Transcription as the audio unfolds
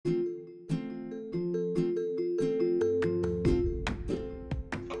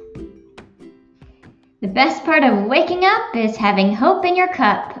best part of waking up is having hope in your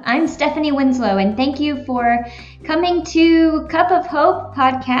cup. I'm Stephanie Winslow, and thank you for coming to Cup of Hope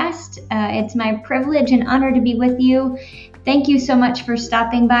podcast. It's my privilege and honor to be with you. Thank you so much for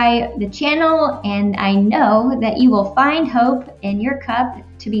stopping by the channel, and I know that you will find hope in your cup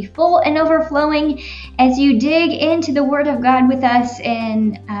to be full and overflowing as you dig into the Word of God with us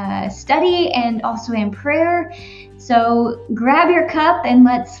in study and also in prayer. So grab your cup and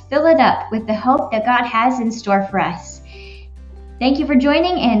let's fill it up with the hope that God has in store for us. Thank you for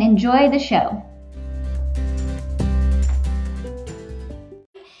joining and enjoy the show.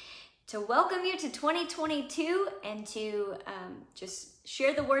 To welcome you to 2022 and to just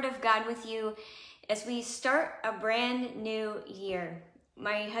share the Word of God with you as we start a brand new year.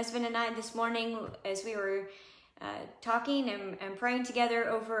 My husband and I this morning, as we were talking and praying together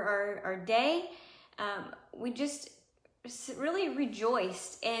over our day, we just really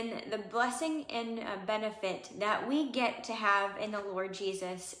rejoiced in the blessing and benefit that we get to have in the Lord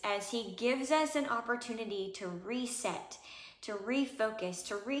Jesus as He gives us an opportunity to reset, to refocus,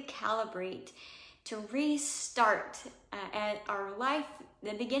 to recalibrate, to restart at our life.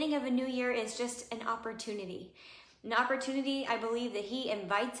 The beginning of a new year is just an opportunity. An opportunity, I believe, that He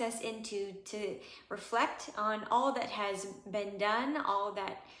invites us into to reflect on all that has been done, all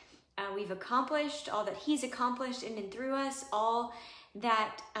that we've accomplished, all that He's accomplished in and through us, all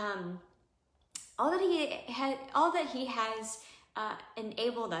that He has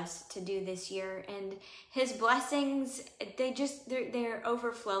enabled us to do this year, and His blessings, they're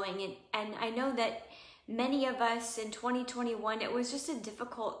overflowing. And I know that many of us in 2021, it was just a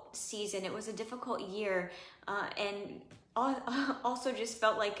difficult season. It was a difficult year, and also just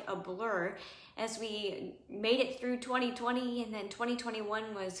felt like a blur as we made it through 2020, and then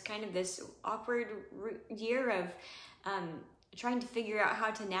 2021 was kind of this awkward year of trying to figure out how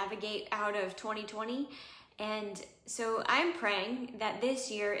to navigate out of 2020. And so I'm praying that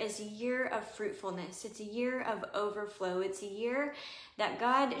this year is a year of fruitfulness. It's a year of overflow. It's a year that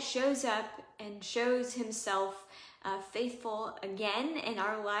God shows up and shows Himself faithful again in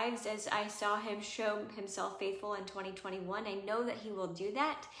our lives, as I saw Him show Himself faithful in 2021. I know that He will do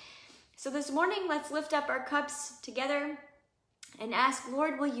that. So this morning, let's lift up our cups together and ask,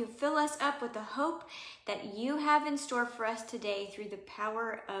 Lord, will You fill us up with the hope that You have in store for us today through the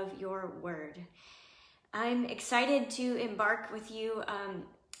power of Your word. I'm excited to embark with you.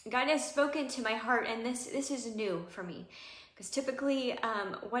 God has spoken to my heart, and this is new for me, because typically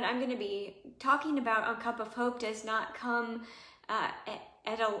what I'm going to be talking about on Cup of Hope does not come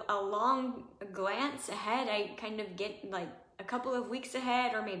at a long glance ahead. I kind of get like a couple of weeks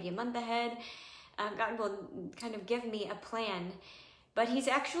ahead or maybe a month ahead. God will kind of give me a plan. But He's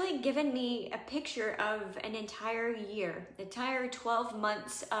actually given me a picture of an entire year, the entire 12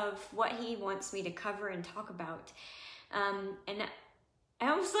 months of what He wants me to cover and talk about. And I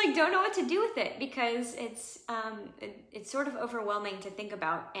almost don't know what to do with it, because it's sort of overwhelming to think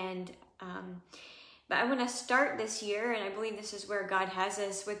about. And but I want to start this year, and I believe this is where God has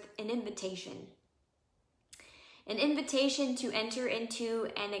us, with an invitation. An invitation to enter into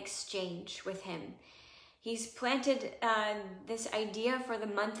an exchange with Him. He's planted this idea for the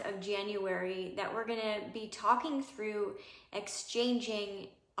month of January that we're going to be talking through exchanging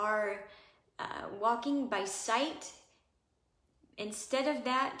our walking by sight. Instead of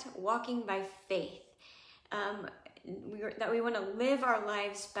that, walking by faith. That we want to live our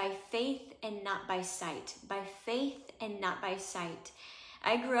lives by faith and not by sight. By faith and not by sight.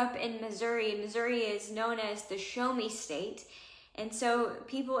 I grew up in Missouri. Missouri is known as the show me state. And so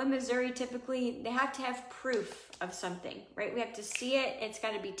people in Missouri, typically, they have to have proof of something, right? We have to see it. It's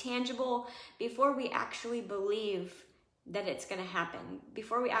got to be tangible before we actually believe that it's going to happen,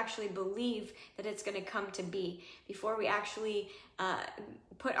 before we actually believe that it's going to come to be, before we actually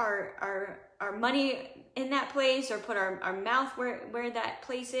put our money in that place, or put our mouth where that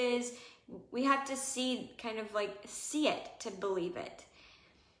place is. We have to see it to believe it.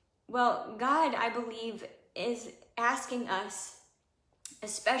 Well, God, I believe, is asking us,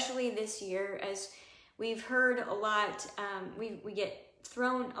 especially this year, as we've heard a lot, we get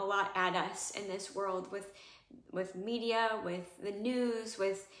thrown a lot at us in this world with media, with the news,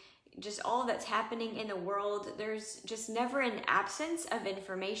 with just all that's happening in the world. There's just never an absence of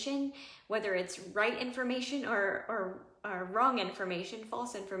information, whether it's right information or wrong information,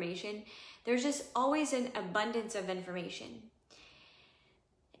 false information. There's just always an abundance of information.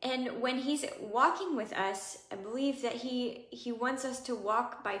 And when He's walking with us, I believe that He wants us to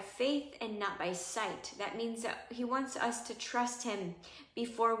walk by faith and not by sight. That means that He wants us to trust Him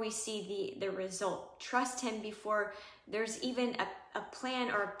before we see the result. Trust Him before there's even a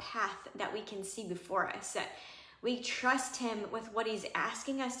plan or a path that we can see before us, that we trust him with what he's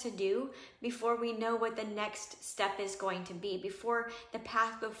asking us to do before we know what the next step is going to be, before the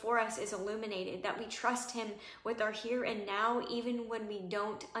path before us is illuminated, that we trust him with our here and now, even when we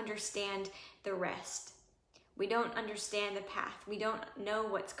don't understand the rest. We don't understand the path. We don't know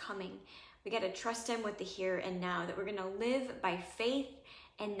what's coming. We got to trust him with the here and now, that we're going to live by faith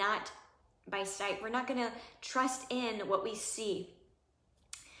and not by sight. We're not going to trust in what we see.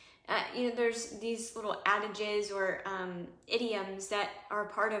 There's these little adages or idioms that are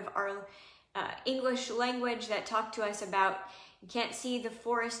part of our English language that talk to us about you can't see the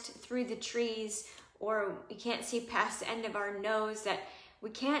forest through the trees, or you can't see past the end of our nose, that we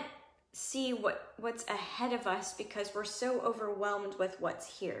can't see what's ahead of us because we're so overwhelmed with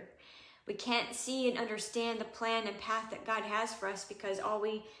what's here. We can't see and understand the plan and path that God has for us because all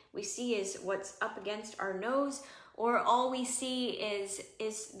we see is what's up against our nose, or all we see is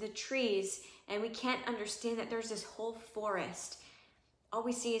the trees, and we can't understand that there's this whole forest. All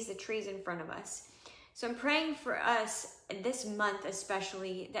we see is the trees in front of us. So I'm praying for us this month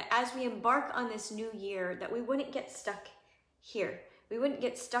especially, that as we embark on this new year, that we wouldn't get stuck here. We wouldn't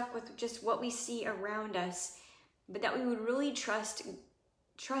get stuck with just what we see around us, but that we would really trust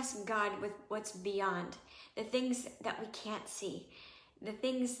God with what's beyond, the things that we can't see, the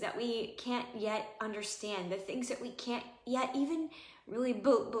things that we can't yet understand, the things that we can't yet even really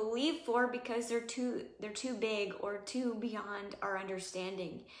believe for because they're too big or too beyond our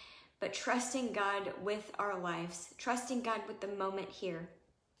understanding. But trusting God with our lives, trusting God with the moment here.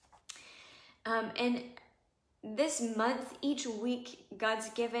 And this month, each week,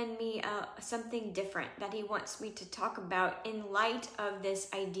 God's given me something different that he wants me to talk about in light of this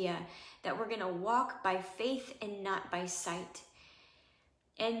idea that we're going to walk by faith and not by sight.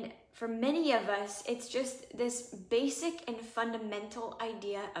 And for many of us, it's just this basic and fundamental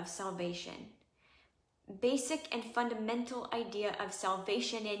idea of salvation. Basic and fundamental idea of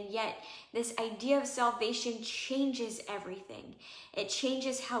salvation, and yet this idea of salvation changes everything. It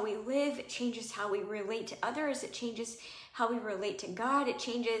changes how we live, it changes how we relate to others, it changes how we relate to God, it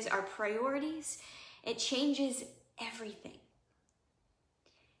changes our priorities, it changes everything.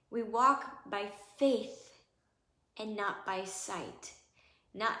 We walk by faith and not by sight.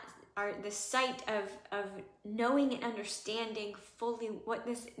 Not the sight of knowing and understanding fully what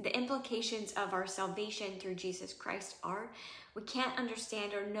the implications of our salvation through Jesus Christ are. We can't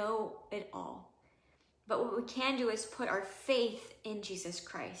understand or know it all. But what we can do is put our faith in Jesus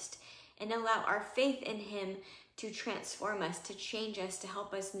Christ and allow our faith in him to transform us, to change us, to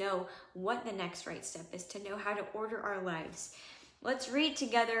help us know what the next right step is, to know how to order our lives. Let's read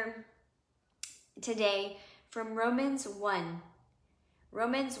together today from Romans 1.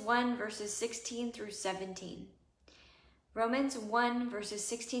 Romans 1 verses 16 through 17. Romans 1 verses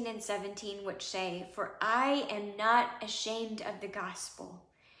 16 and 17, which say, "For I am not ashamed of the gospel,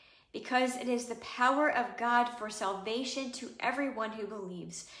 because it is the power of God for salvation to everyone who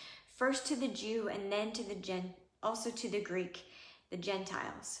believes, first to the Jew and then to also to the Greek, the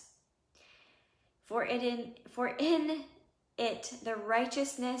Gentiles. For in it the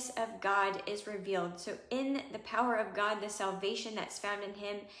righteousness of God is revealed." So in the power of God, the salvation that's found in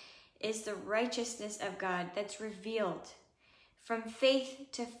him is the righteousness of God that's revealed from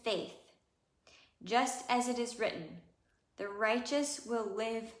faith to faith. Just as it is written, the righteous will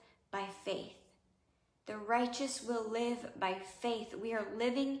live by faith. The righteous will live by faith. We are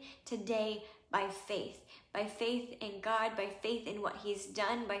living today by faith in God, by faith in what he's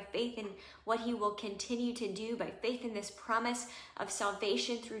done, by faith in what he will continue to do, by faith in this promise of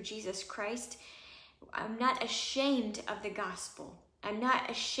salvation through Jesus Christ. I'm not ashamed of the gospel. I'm not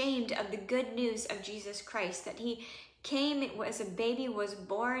ashamed of the good news of Jesus Christ, that he came as a baby, was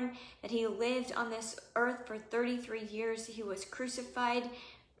born, that he lived on this earth for 33 years. He was crucified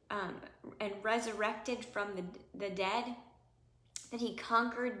and resurrected from the dead, that he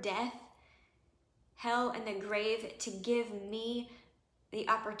conquered death, hell, and the grave to give me the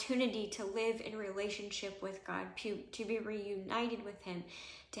opportunity to live in relationship with God, to be reunited with him,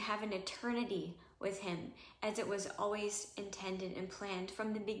 to have an eternity with him, as it was always intended and planned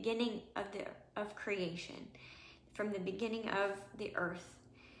from the beginning of creation, from the beginning of the earth.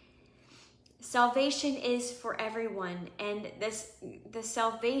 Salvation is for everyone, and the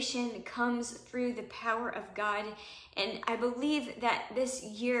salvation comes through the power of God. And I believe that this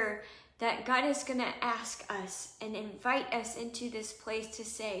year that God is going to ask us and invite us into this place to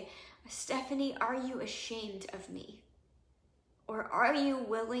say, "Stephanie, are you ashamed of me? Or are you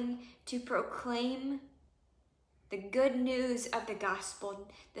willing to proclaim the good news of the gospel,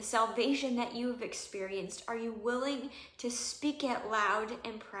 the salvation that you have experienced? Are you willing to speak it loud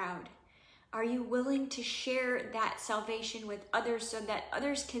and proud? Are you willing to share that salvation with others so that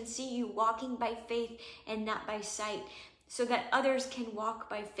others can see you walking by faith and not by sight? So that others can walk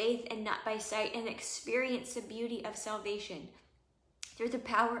by faith and not by sight and experience the beauty of salvation through the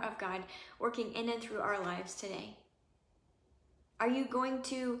power of God working in and through our lives today? Are you going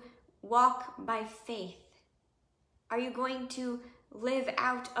to walk by faith? Are you going to live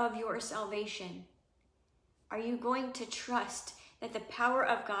out of your salvation? Are you going to trust that the power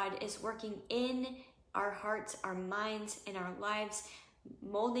of God is working in our hearts, our minds, and our lives,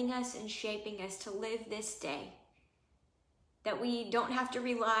 molding us and shaping us to live this day? That we don't have to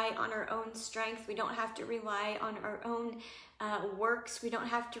rely on our own strength. We don't have to rely on our own works. We don't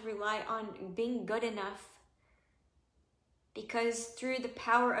have to rely on being good enough. Because through the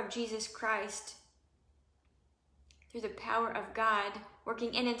power of Jesus Christ, through the power of God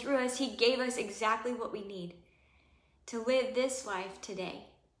working in and through us, He gave us exactly what we need to live this life today.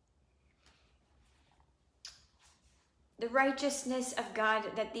 The righteousness of God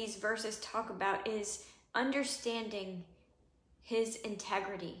that these verses talk about is understanding His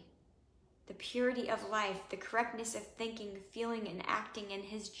integrity, the purity of life, the correctness of thinking, feeling, and acting, and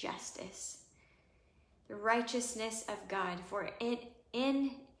His justice. The righteousness of God, for in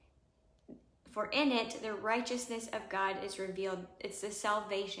it, the righteousness of God is revealed. It's the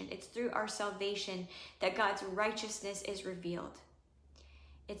salvation. It's through our salvation that God's righteousness is revealed.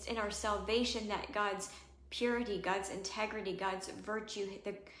 It's in our salvation that God's purity, God's integrity, God's virtue,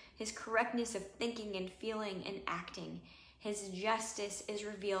 His correctness of thinking and feeling and acting, His justice is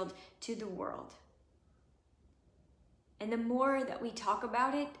revealed to the world. And the more that we talk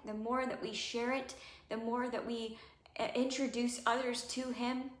about it, the more that we share it, the more that we introduce others to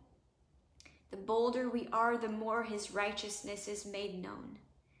Him, the bolder we are, the more His righteousness is made known.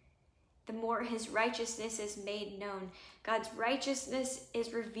 The more His righteousness is made known. God's righteousness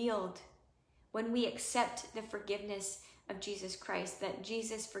is revealed when we accept the forgiveness of Jesus Christ, that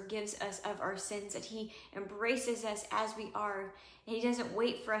Jesus forgives us of our sins, that He embraces us as we are. And He doesn't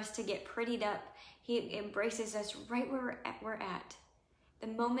wait for us to get prettied up. He embraces us right where we're at. The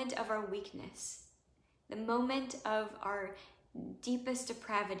moment of our weakness, the moment of our deepest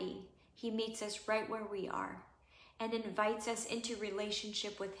depravity, He meets us right where we are and invites us into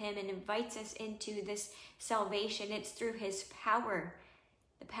relationship with Him and invites us into this salvation. It's through His power,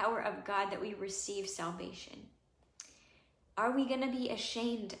 the power of God, that we receive salvation. Are we going to be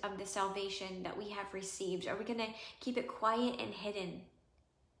ashamed of the salvation that we have received? Are we going to keep it quiet and hidden?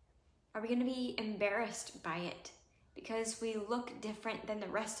 Are we going to be embarrassed by it because we look different than the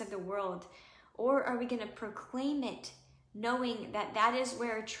rest of the world? Or are we going to proclaim it, knowing that that is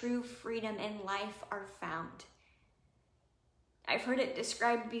where true freedom and life are found? I've heard it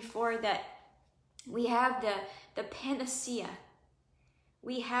described before that we have the panacea.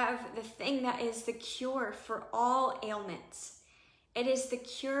 We have the thing that is the cure for all ailments. It is the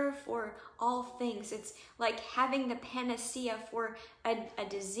cure for all things. It's like having the panacea for a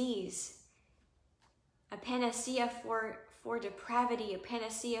disease, a panacea for depravity, a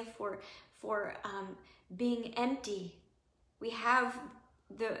panacea for being empty. We have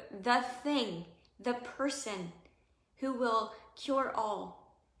the thing, the person who will cure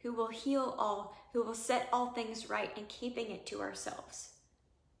all, who will heal all, who will set all things right, and keeping it to ourselves.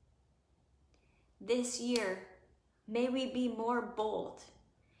 This year, may we be more bold.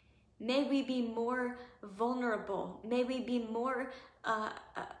 May we be more vulnerable. May we be more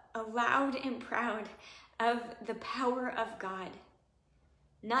loud and proud of the power of God.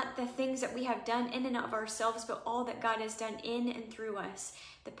 Not the things that we have done in and of ourselves, but all that God has done in and through us.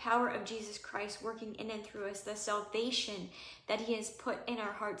 The power of Jesus Christ working in and through us. The salvation that He has put in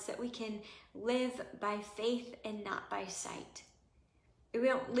our hearts, that we can live by faith and not by sight. We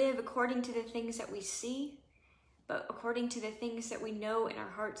don't live according to the things that we see, but according to the things that we know in our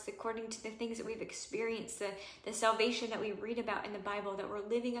hearts, according to the things that we've experienced, the salvation that we read about in the Bible, that we're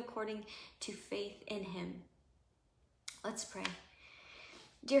living according to faith in Him. Let's pray.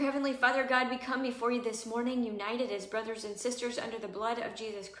 Dear Heavenly Father God, we come before You this morning, united as brothers and sisters under the blood of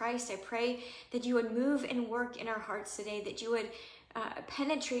Jesus Christ. I pray that You would move and work in our hearts today, that You would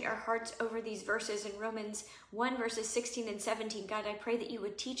penetrate our hearts over these verses in Romans 1 verses 16 and 17. God, I pray that You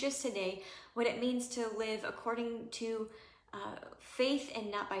would teach us today what it means to live according to faith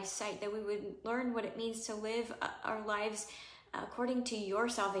and not by sight, that we would learn what it means to live our lives according to Your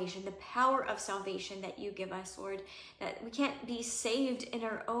salvation, the power of salvation that You give us, Lord, that we can't be saved in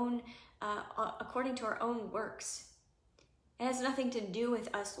our own, according to our own works. It has nothing to do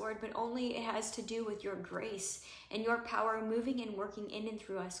with us, Lord, but only it has to do with your grace and your power moving and working in and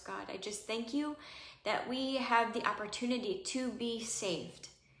through us, God. I just thank you that we have the opportunity to be saved.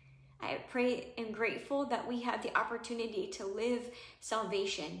 I pray and grateful that we have the opportunity to live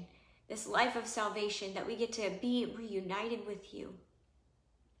salvation, this life of salvation, that we get to be reunited with you.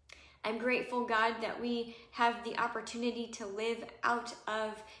 I'm grateful, God, that we have the opportunity to live out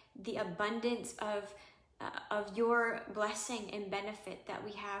of the abundance of your blessing and benefit that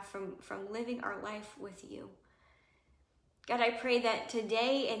we have from living our life with you. God, I pray that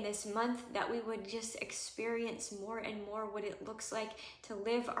today in this month that we would just experience more and more what it looks like to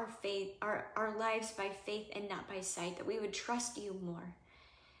live our faith, our lives by faith and not by sight, that we would trust you more,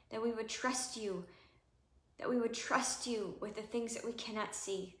 that we would trust you, with the things that we cannot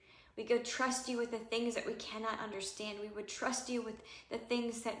see. We could trust you with the things that we cannot understand. We would trust you with the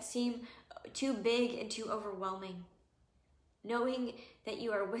things that seem too big and too overwhelming. Knowing that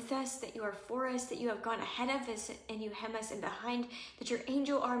you are with us, that you are for us, that you have gone ahead of us and you hem us in behind, that your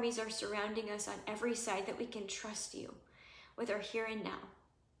angel armies are surrounding us on every side, that we can trust you with our here and now.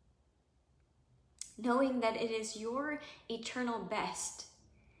 Knowing that it is your eternal best,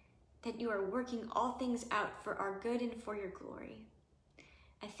 that you are working all things out for our good and for your glory.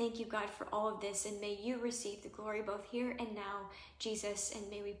 I thank you, God, for all of this, and may you receive the glory both here and now, Jesus, and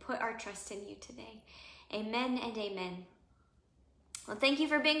may we put our trust in you today. Amen and amen. Well, thank you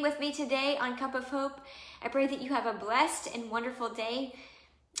for being with me today on Cup of Hope. I pray that you have a blessed and wonderful day.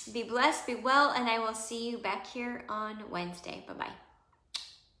 Be blessed, be well, and I will see you back here on Wednesday. Bye-bye.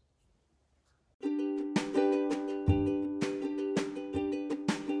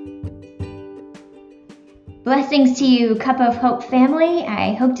 Blessings to you, Cup of Hope family.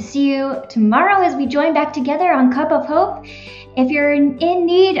 I hope to see you tomorrow as we join back together on Cup of Hope. If you're in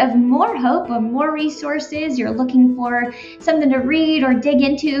need of more hope or more resources, you're looking for something to read or dig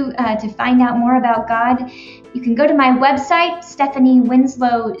into to find out more about God, you can go to my website,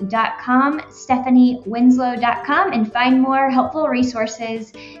 StephanieWinslow.com, and find more helpful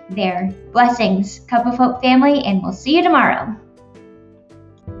resources there. Blessings, Cup of Hope family, and we'll see you tomorrow.